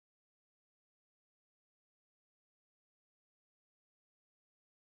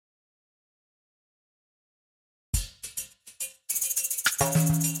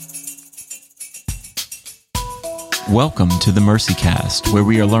Welcome to the Mercy Cast, where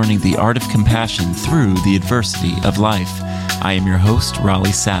we are learning the art of compassion through the adversity of life. I am your host,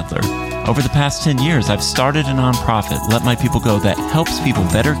 Raleigh Sadler. Over the past 10 years, I've started a nonprofit, Let My People Go, that helps people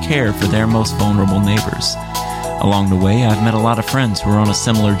better care for their most vulnerable neighbors. Along the way, I've met a lot of friends who are on a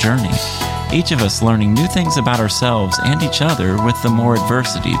similar journey, each of us learning new things about ourselves and each other with the more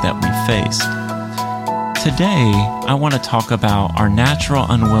adversity that we face. Today, I want to talk about our natural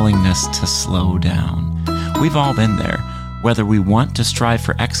unwillingness to slow down. We've all been there. Whether we want to strive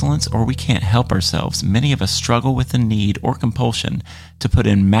for excellence or we can't help ourselves, many of us struggle with the need or compulsion to put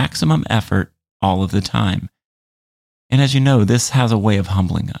in maximum effort all of the time. And as you know, this has a way of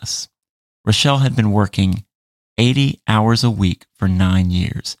humbling us. Rachelle had been working 80 hours a week for 9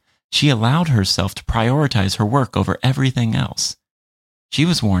 years. She allowed herself to prioritize her work over everything else. She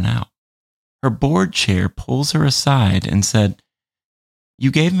was worn out. Her board chair pulls her aside and said, "You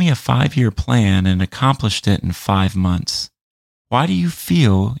gave me a 5-year plan and accomplished it in 5 months. Why do you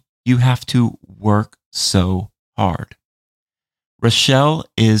feel you have to work so hard?" Rachelle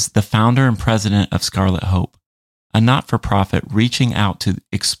is the founder and president of Scarlet Hope, a not-for-profit reaching out to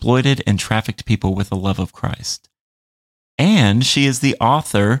exploited and trafficked people with the love of Christ. And she is the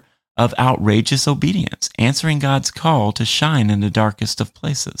author of Outrageous Obedience, answering God's call to shine in the darkest of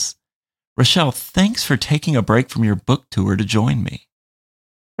places. Rachelle, thanks for taking a break from your book tour to join me.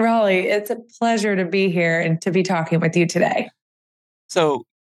 Raleigh, it's a pleasure to be here and to be talking with you today. So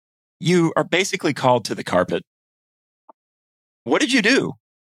you are basically called to the carpet. What did you do?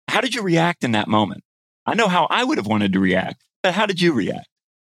 How did you react in that moment? I know how I would have wanted to react, but how did you react?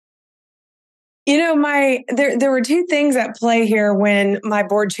 You know, there were two things at play here when my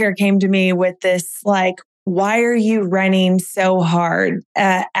board chair came to me with this, like, why are you running so hard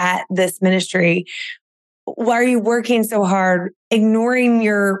at this ministry? Why are you working so hard, ignoring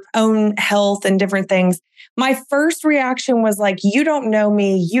your own health and different things? My first reaction was like, you don't know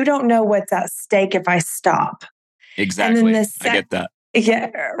me. You don't know what's at stake if I stop. Exactly. And then I get that. Yeah,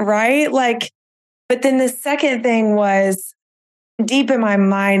 right? Like, but then the second thing was deep in my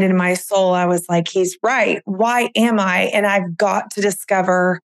mind and my soul. I was like, he's right. Why am I? And I've got to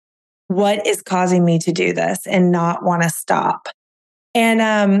discover what is causing me to do this and not want to stop. And,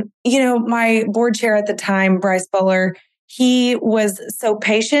 my board chair at the time, Bryce Bowler, he was so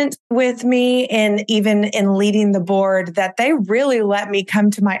patient with me and even in leading the board that they really let me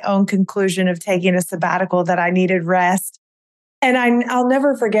come to my own conclusion of taking a sabbatical, that I needed rest. And I'll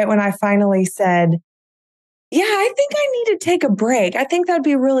never forget when I finally said, yeah, I think I need to take a break. I think that'd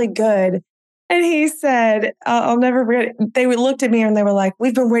be really good. And he said, I'll never forget, they looked at me and they were like,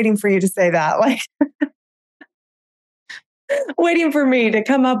 we've been waiting for you to say that. Like, waiting for me to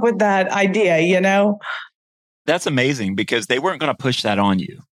come up with that idea, you know? That's amazing because they weren't going to push that on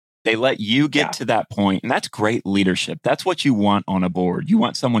you. They let you get to that point, and that's great leadership. That's what you want on a board. You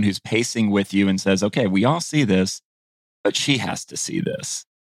want someone who's pacing with you and says, okay, we all see this, but she has to see this.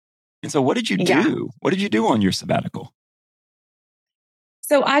 And so what did you do? Yeah. What did you do on your sabbatical?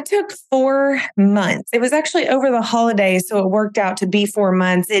 So I took 4 months. It was actually over the holidays, so it worked out to be 4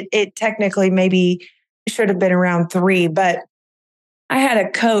 months. It technically maybe should have been around 3, but I had a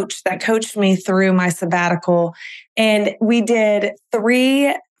coach that coached me through my sabbatical, and we did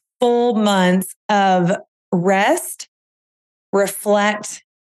 3 full months of rest, reflect,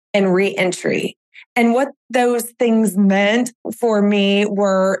 and reentry. And what those things meant for me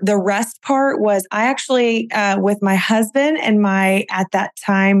were, the rest part was I actually, with my husband and my, at that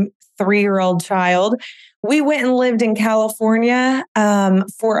time, 3-year-old child, we went and lived in California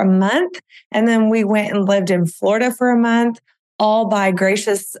for a month. And then we went and lived in Florida for a month, all by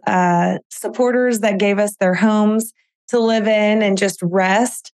gracious supporters that gave us their homes to live in and just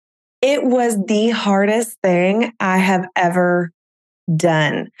rest. It was the hardest thing I have ever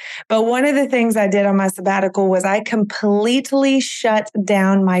done. But one of the things I did on my sabbatical was I completely shut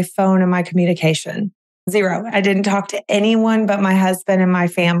down my phone and my communication. 0. I didn't talk to anyone but my husband and my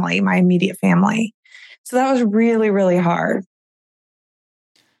family, my immediate family. So that was really, really hard.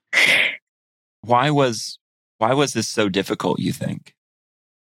 Why was this so difficult, you think?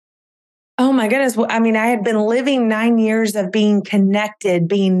 Oh my goodness. Well, I mean, I had been living 9 years of being connected,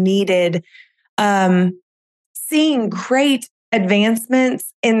 being needed, seeing great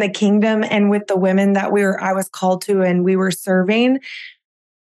advancements in the kingdom and with the women that I was called to and we were serving.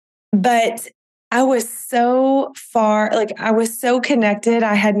 But I was so far, like I was so connected.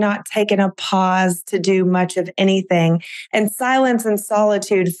 I had not taken a pause to do much of anything. And silence and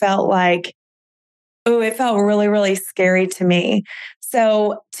solitude felt like, it felt really, really scary to me.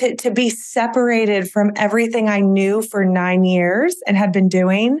 So to be separated from everything I knew for 9 years and had been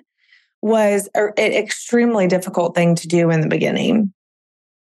doing was an extremely difficult thing to do in the beginning.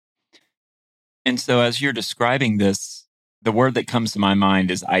 And so as you're describing this, the word that comes to my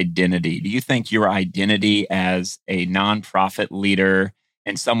mind is identity. Do you think your identity as a nonprofit leader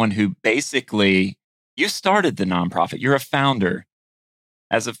and someone who basically, you started the nonprofit, you're a founder.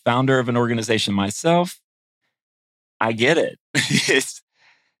 As a founder of an organization myself, I get it.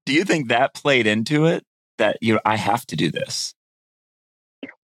 Do you think that played into it? That, I have to do this?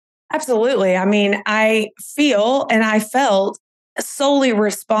 Absolutely. I mean, I feel and I felt solely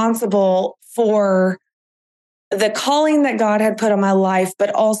responsible for the calling that God had put on my life,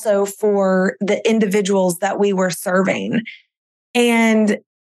 but also for the individuals that we were serving. And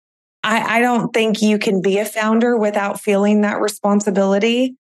I don't think you can be a founder without feeling that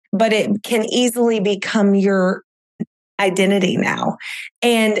responsibility, but it can easily become your identity now.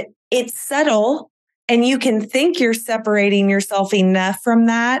 And it's subtle, and you can think you're separating yourself enough from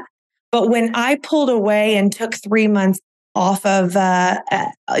that. But when I pulled away and took 3 months off of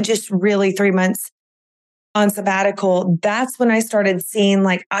just really 3 months on sabbatical, that's when I started seeing,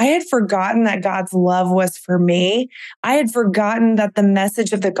 like, I had forgotten that God's love was for me. I had forgotten that the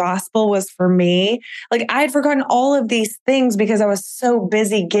message of the gospel was for me. Like, I had forgotten all of these things because I was so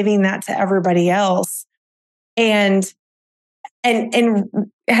busy giving that to everybody else. And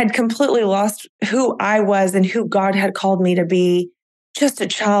had completely lost who I was and who God had called me to be, just a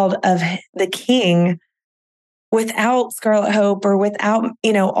child of the King, without Scarlet Hope or without,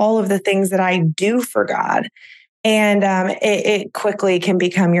 all of the things that I do for God. And it quickly can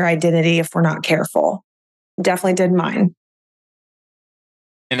become your identity if we're not careful. Definitely did mine.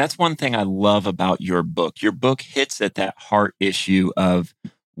 And that's one thing I love about your book. Your book hits at that heart issue of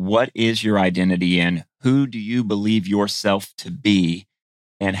what is your identity and who do you believe yourself to be?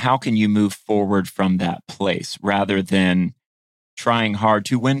 And how can you move forward from that place rather than trying hard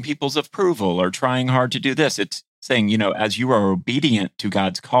to win people's approval or trying hard to do this? It's saying, as you are obedient to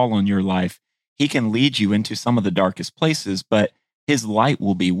God's call on your life, He can lead you into some of the darkest places, but His light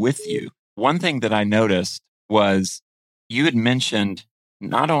will be with you. One thing that I noticed was you had mentioned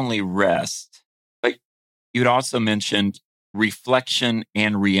not only rest, but you had also mentioned reflection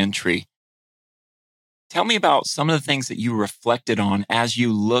and reentry. Tell me about some of the things that you reflected on as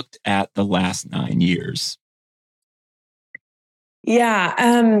you looked at the last 9 years.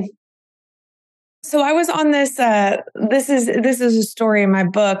 Yeah. So I was on this, this is a story in my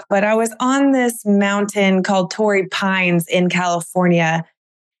book, but I was on this mountain called Torrey Pines in California.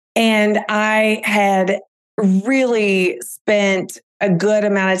 And I had really spent a good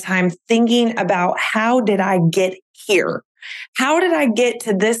amount of time thinking about, how did I get here? How did I get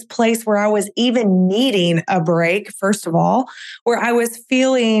to this place where I was even needing a break, first of all, where I was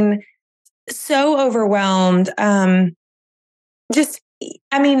feeling so overwhelmed? Just,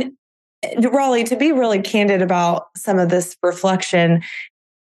 I mean, Raleigh, to be really candid about some of this reflection,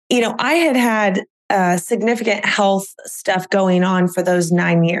 I had significant health stuff going on for those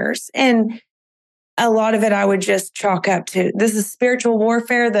 9 years. And a lot of it I would just chalk up to, this is spiritual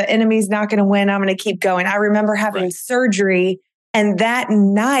warfare. The enemy's not going to win. I'm going to keep going. I remember having surgery, and that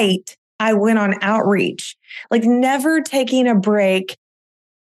night I went on outreach, like never taking a break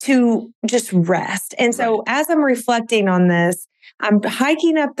to just rest. And so as I'm reflecting on this, I'm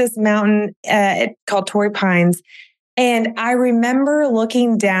hiking up this mountain called Torrey Pines. And I remember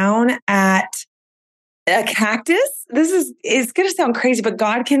looking down at a cactus. It's going to sound crazy, but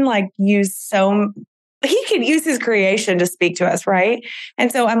God can He can use His creation to speak to us, right?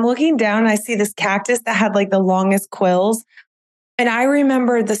 And so I'm looking down and I see this cactus that had like the longest quills. And I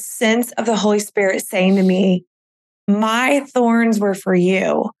remember the sense of the Holy Spirit saying to me, my thorns were for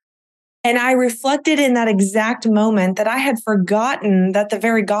you. And I reflected in that exact moment that I had forgotten that the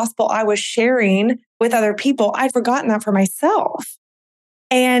very gospel I was sharing with other people, I'd forgotten that for myself.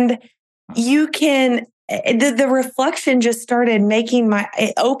 And the reflection just started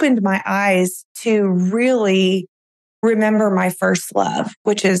it opened my eyes to really remember my first love,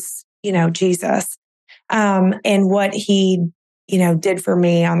 which is, Jesus, and what He, did for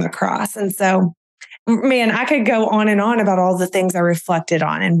me on the cross. And so, man, I could go on and on about all the things I reflected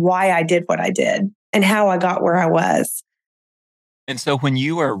on and why I did what I did and how I got where I was. And so when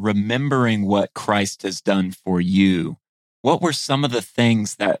you are remembering what Christ has done for you, what were some of the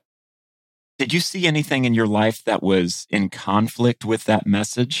things did you see anything in your life that was in conflict with that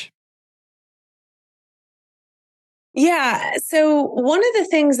message? Yeah. So one of the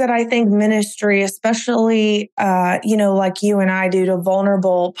things that I think ministry, especially, like you and I do to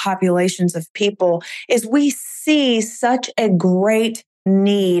vulnerable populations of people, is we see such a great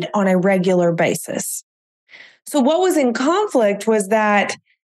need on a regular basis. So what was in conflict was that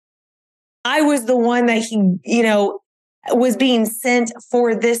I was the one that he, was being sent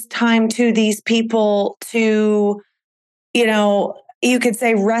for this time to these people to, you could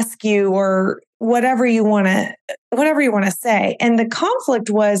say rescue or whatever you want to say. And the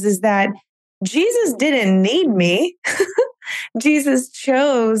conflict is that Jesus didn't need me. Jesus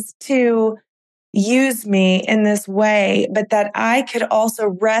chose to use me in this way, but that I could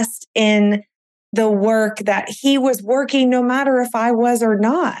also rest in the work that he was working, no matter if I was or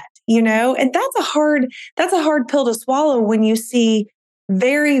not, and that's a hard pill to swallow when you see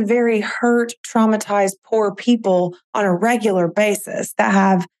very, very hurt, traumatized, poor people on a regular basis that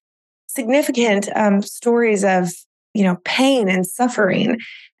have significant stories of, pain and suffering.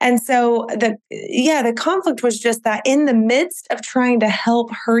 And so the conflict was just that in the midst of trying to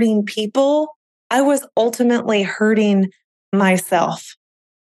help hurting people, I was ultimately hurting myself.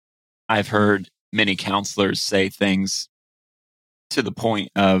 I've heard many counselors say things to the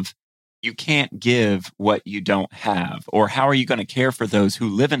point of, you can't give what you don't have, or how are you going to care for those who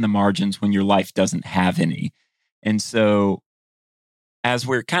live in the margins when your life doesn't have any? And so, as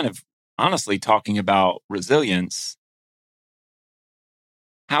we're kind of honestly talking about resilience,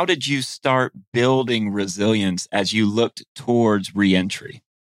 how did you start building resilience as you looked towards reentry?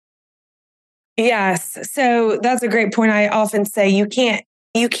 Yes. So that's a great point. I often say you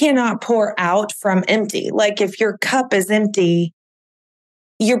cannot pour out from empty. Like if your cup is empty,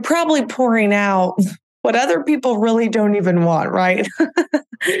 you're probably pouring out what other people really don't even want, right?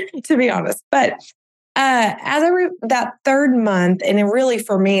 To be honest. But that third month, and it really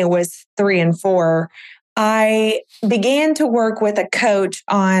for me, it was 3 and 4, I began to work with a coach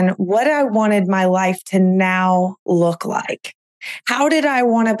on what I wanted my life to now look like. How did I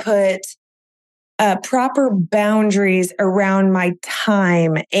want to put proper boundaries around my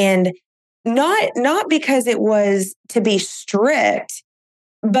time, and not because it was to be strict,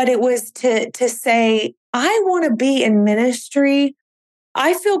 but it was to say, I want to be in ministry.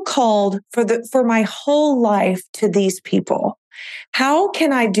 I feel called for my whole life to these people. How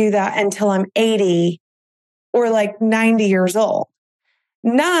can I do that until I'm 80 or like 90 years old?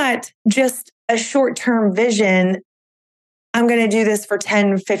 Not just a short-term vision. I'm going to do this for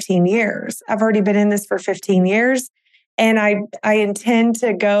 10, 15 years. I've already been in this for 15 years. And I intend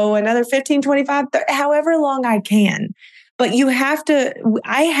to go another 15, 25, 30, however long I can. But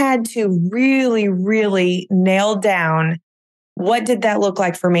I had to really, really nail down what did that look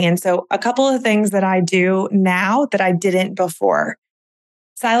like for me. And so a couple of things that I do now that I didn't before.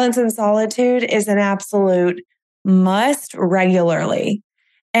 Silence and solitude is an absolute must regularly.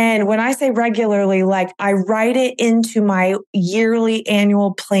 And when I say regularly, like I write it into my yearly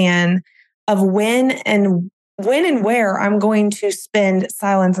annual plan of when and where I'm going to spend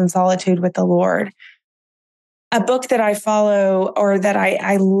silence and solitude with the Lord. A book that I follow or that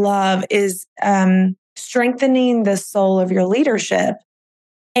I love is Strengthening the Soul of Your Leadership.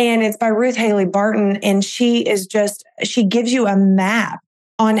 And it's by Ruth Haley Barton. And she gives you a map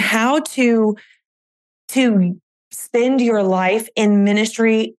on how to spend your life in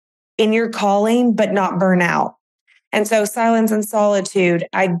ministry, in your calling, but not burn out. And so silence and solitude,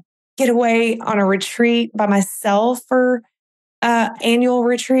 I get away on a retreat by myself for annual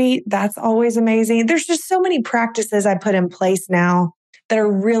retreat. That's always amazing. There's just so many practices I put in place now that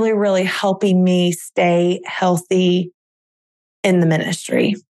are really, really helping me stay healthy in the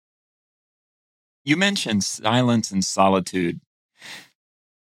ministry. You mentioned silence and solitude.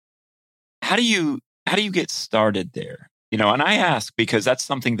 How do you get started there? And I ask because that's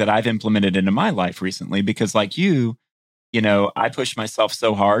something that I've implemented into my life recently, because like I pushed myself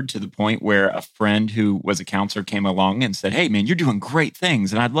so hard to the point where a friend who was a counselor came along and said, "Hey man, you're doing great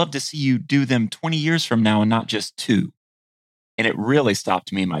things and I'd love to see you do them 20 years from now and not just 2." And it really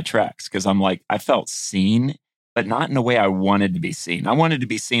stopped me in my tracks because I'm like, I felt seen, but not in a way I wanted to be seen. I wanted to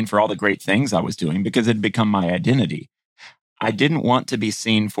be seen for all the great things I was doing because it had become my identity. I didn't want to be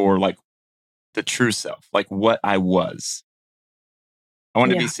seen for like the true self, like what I was. I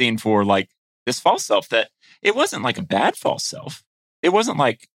wanted to be seen for like this false self that it wasn't like a bad false self. It wasn't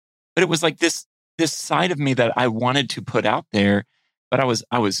like, but it was like this side of me that I wanted to put out there, but I was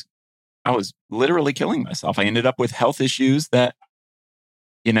literally killing myself. I ended up with health issues that,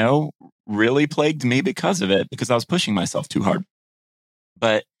 really plagued me because of it, because I was pushing myself too hard.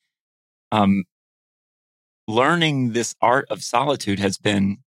 But learning this art of solitude has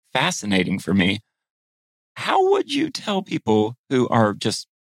been fascinating for me. How would you tell people who are just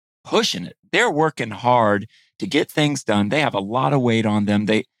pushing it? They're working hard to get things done. They have a lot of weight on them.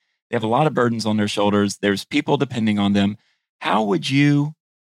 They have a lot of burdens on their shoulders. There's people depending on them. How would you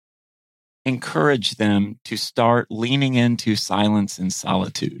encourage them to start leaning into silence and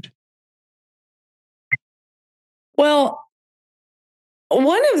solitude? Well,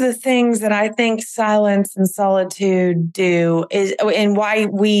 one of the things that I think silence and solitude do is, and why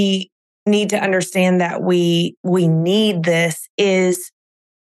we need to understand that we need this is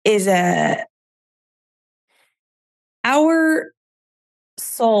a our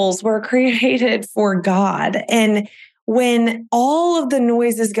souls were created for God. And when all of the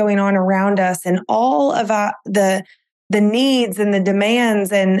noise is going on around us and all of the needs and the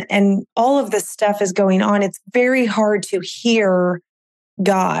demands and all of this stuff is going on, it's very hard to hear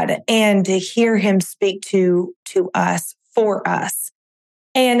God and to hear him speak to us for us.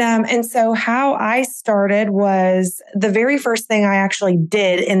 And so how I started was the very first thing I actually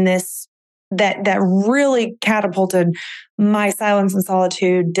did in this that really catapulted my silence and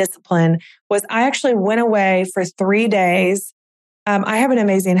solitude discipline was I actually went away for 3 days. I have an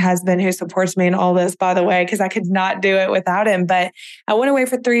amazing husband who supports me in all this, by the way, because I could not do it without him. But I went away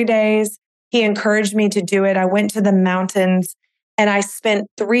for 3 days. He encouraged me to do it. I went to the mountains and I spent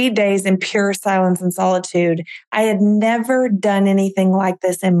 3 days in pure silence and solitude. I had never done anything like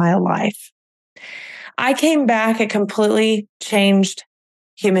this in my life. I came back a completely changed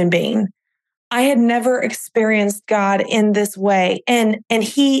human being. I had never experienced God in this way. And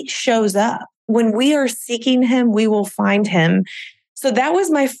he shows up. When we are seeking him, we will find him. So that was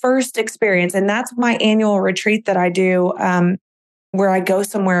my first experience. And that's my annual retreat that I do, where I go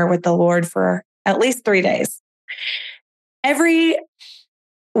somewhere with the Lord for at least 3 days. Every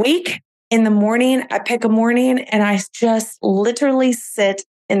week in the morning, I pick a morning and I just literally sit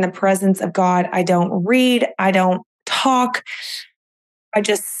in the presence of God. I don't read. I don't talk. I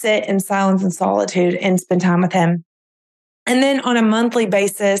just sit in silence and solitude and spend time with him. And then on a monthly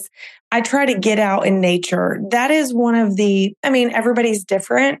basis, I try to get out in nature. That is one of everybody's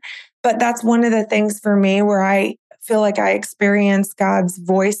different, but that's one of the things for me where I feel like I experience God's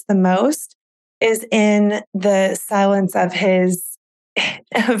voice the most is in the silence of his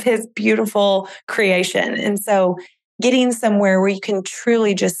beautiful creation. And so getting somewhere where you can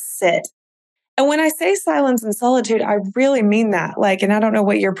truly just sit. And when I say silence and solitude, I really mean that. And I don't know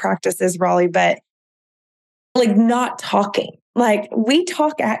what your practice is, Raleigh, but not talking. We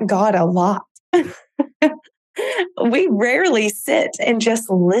talk at God a lot. We rarely sit and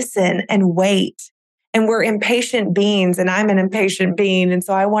just listen and wait. And we're impatient beings, and I'm an impatient being. And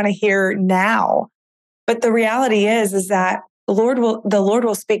so I want to hear now. But the reality is that the Lord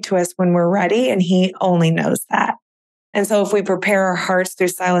will speak to us when we're ready, and he only knows that. And so if we prepare our hearts through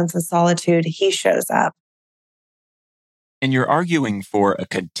silence and solitude, he shows up. And you're arguing for a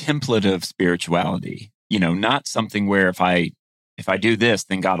contemplative spirituality, not something where if I do this,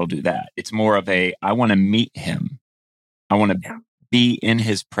 then God will do that. It's more of I want to meet him. I want to be in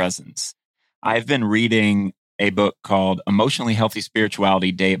his presence. I've been reading a book called Emotionally Healthy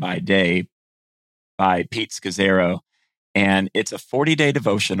Spirituality Day by Day by Pete Scazzaro. And it's a 40-day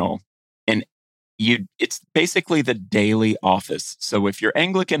devotional. And it's basically the daily office. So if you're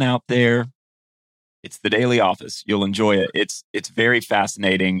Anglican out there, it's the daily office. You'll enjoy it. It's very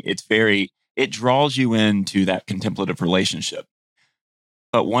fascinating. It draws you into that contemplative relationship.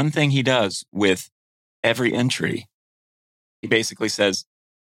 But one thing he does with every entry, he basically says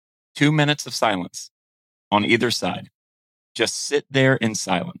 2 minutes of silence on either side. Just sit there in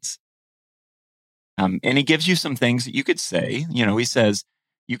silence. And he gives you some things that you could say. He says,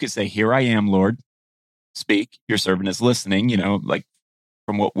 you could say, "Here I am, Lord. Speak. Your servant is listening," like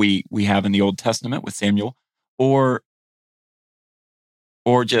from what we have in the Old Testament with Samuel, or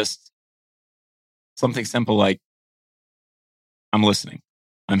just something simple like, "I'm listening.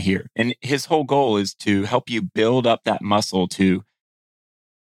 I'm here." And his whole goal is to help you build up that muscle to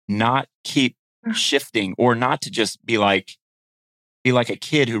not keep shifting, or not to just be like a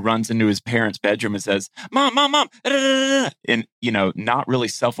kid who runs into his parents' bedroom and says, "Mom, mom, mom," and not really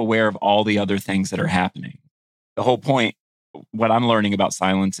self-aware of all the other things that are happening. The whole point, what I'm learning about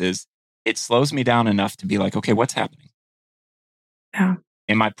silence is it slows me down enough to be like, okay, what's happening? Yeah.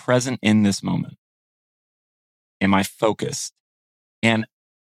 Am I present in this moment? Am I focused? And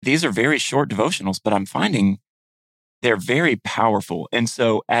these are very short devotionals, but I'm finding they're very powerful. And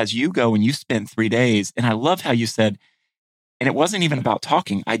so as you go and you spend 3 days, and I love how you said, and it wasn't even about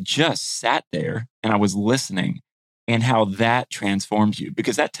talking. I just sat there and I was listening, and how that transformed you,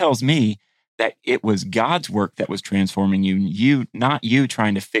 because that tells me that it was God's work that was transforming you, not you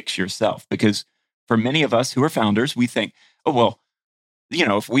trying to fix yourself. Because for many of us who are founders, we think, oh, well,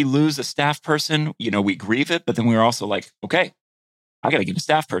 if we lose a staff person, we grieve it. But then we're also like, okay, I got to get a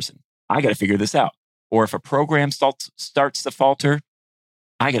staff person. I got to figure this out. Or if a program starts to falter,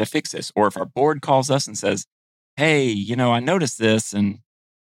 I got to fix this. Or if our board calls us and says, hey, I noticed this, and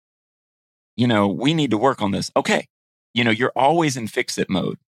we need to work on this. Okay. You're always in fix-it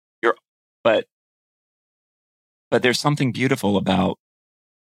mode. But there's something beautiful about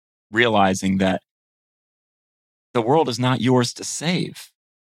realizing that the world is not yours to save.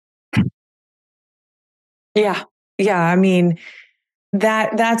 Yeah. Yeah. I mean,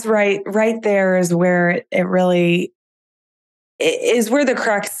 that's right. Right there is where it really is, where the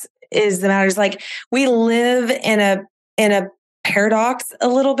crux is. The matter is, like, we live in a paradox a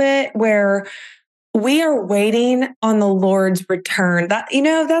little bit, where we are waiting on the Lord's return.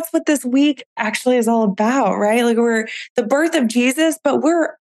 That's what this week actually is all about, right? Like, we're the birth of Jesus, but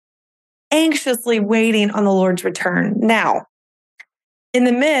we're anxiously waiting on the Lord's return. Now, in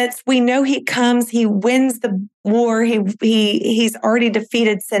the midst, we know he comes, he wins the war, he's already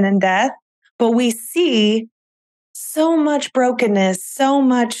defeated sin and death, but we see so much brokenness, so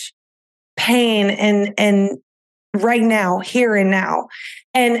much pain and right now, here and now.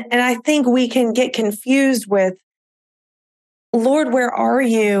 And I think we can get confused with, Lord, where are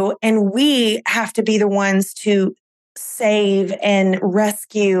you? And we have to be the ones to save and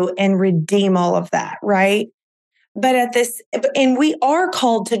rescue and redeem all of that, right? But and we are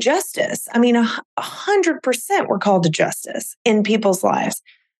called to justice. I mean, 100% we're called to justice in people's lives.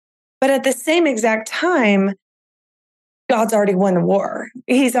 But at the same exact time, God's already won the war.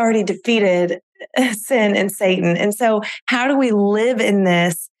 He's already defeated sin and Satan. And so how do we live in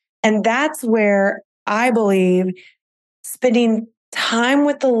this? And that's where I believe spending time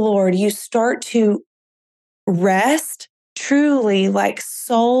with the Lord, you start to rest, truly, like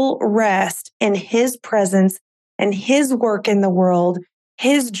soul rest in his presence and his work in the world,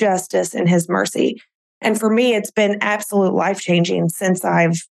 his justice and his mercy. And for me, it's been absolute life-changing since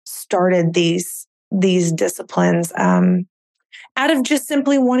I've started these disciplines, out of just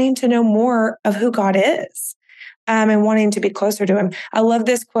simply wanting to know more of who God is, and wanting to be closer to him. I love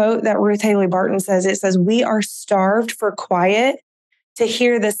this quote that Ruth Haley Barton says. It says, "We are starved for quiet to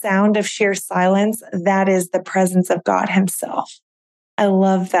hear the sound of sheer silence. That is the presence of God himself." I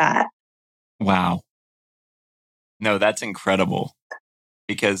love that. Wow. No, that's incredible.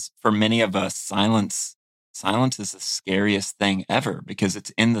 Because for many of us, silence is the scariest thing ever, because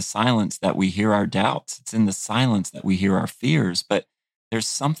it's in the silence that we hear our doubts. It's in the silence that we hear our fears. But there's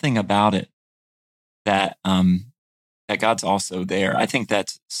something about it that that God's also there. I think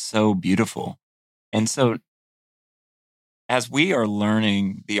that's so beautiful. And so, as we are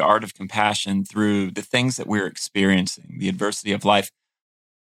learning the art of compassion through the things that we're experiencing, the adversity of life,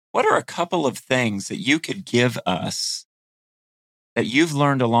 what are a couple of things that you could give us that you've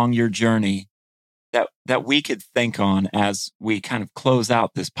learned along your journey that we could think on as we kind of close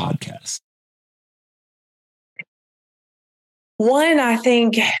out this podcast? I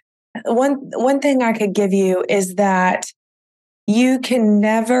think one thing I could give you is that you can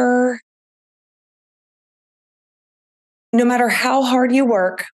never, no matter how hard you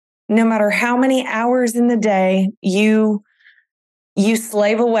work, no matter how many hours in the day you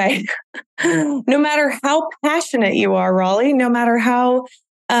slave away, no matter how passionate you are, Raleigh, no matter how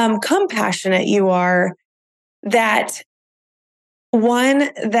compassionate you are, that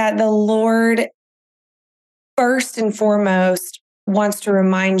the Lord first and foremost wants to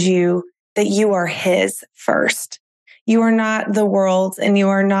remind you that you are his first. You are not the world's, and you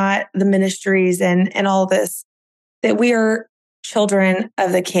are not the ministries and all this, that we are children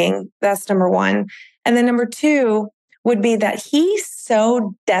of the King. That's number one. And then number two would be that he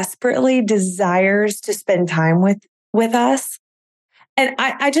so desperately desires to spend time with us. And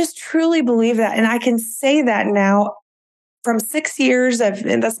I just truly believe that. And I can say that now from 6 years of,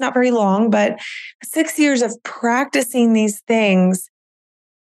 and that's not very long, but 6 years of practicing these things.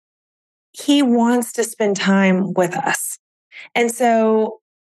 He wants to spend time with us. And so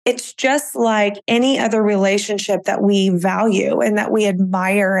it's just like any other relationship that we value and that we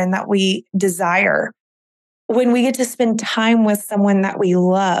admire and that we desire. When we get to spend time with someone that we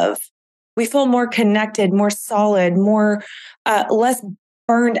love, we feel more connected, more solid, more less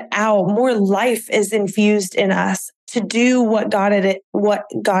burned out. More life is infused in us to do what God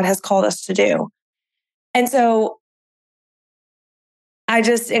has called us to do. And so I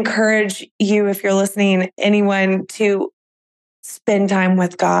just encourage you, if you're listening, anyone, to spend time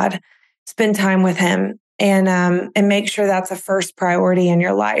with God, spend time with him, and make sure that's a first priority in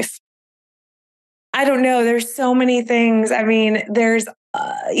your life. I don't know. There's so many things. I mean, there's,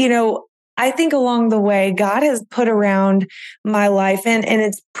 I think along the way, God has put around my life, and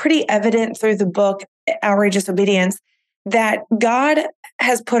it's pretty evident through the book, Outrageous Obedience, that God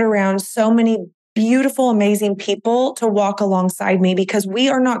has put around so many beautiful, amazing people to walk alongside me, because we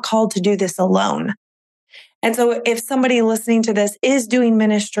are not called to do this alone. And so if somebody listening to this is doing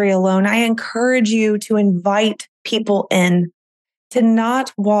ministry alone, I encourage you to invite people in, to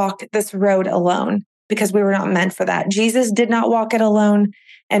not walk this road alone, because we were not meant for that. Jesus did not walk it alone,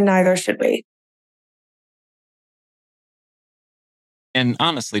 and neither should we. And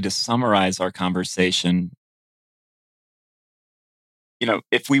honestly, to summarize our conversation,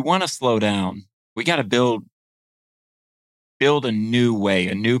 if we want to slow down, we got to build a new way,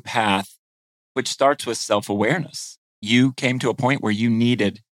 a new path, which starts with self-awareness. You came to a point where you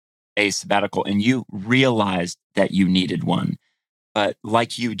needed a sabbatical and you realized that you needed one. But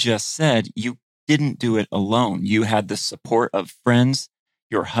like you just said, you didn't do it alone. You had the support of friends,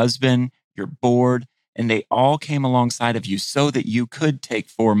 your husband, your board, and they all came alongside of you so that you could take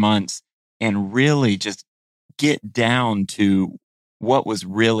 4 months and really just get down to what was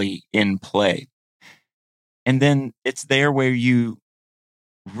really in play. And then it's there where you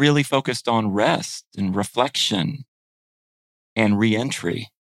really focused on rest and reflection and reentry.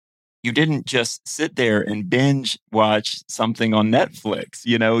 You didn't just sit there and binge watch something on Netflix.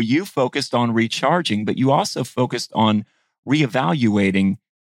 You focused on recharging, but you also focused on reevaluating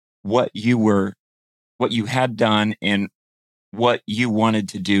what you had done and what you wanted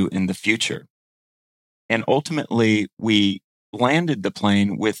to do in the future. And ultimately, we landed the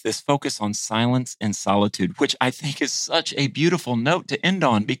plane with this focus on silence and solitude, which I think is such a beautiful note to end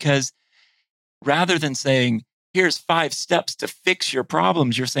on, because rather than saying, here's 5 steps to fix your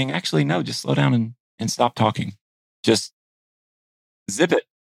problems, you're saying, actually, no, just slow down and stop talking. Just zip it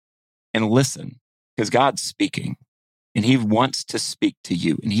and listen, because God's speaking and he wants to speak to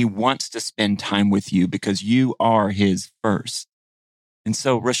you and he wants to spend time with you because you are his first. And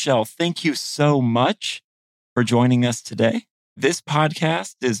so, Rachelle, thank you so much for joining us today. This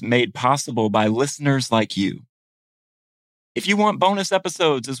podcast is made possible by listeners like you. If you want bonus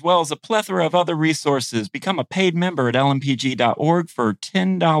episodes as well as a plethora of other resources, become a paid member at lmpg.org for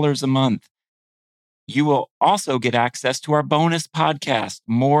 $10 a month. You will also get access to our bonus podcast,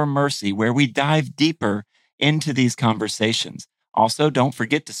 More Mercy, where we dive deeper into these conversations. Also, don't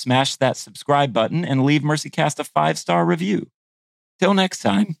forget to smash that subscribe button and leave MercyCast a 5-star review. Till next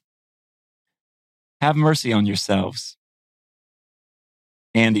time, have mercy on yourselves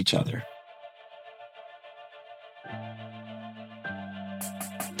and each other.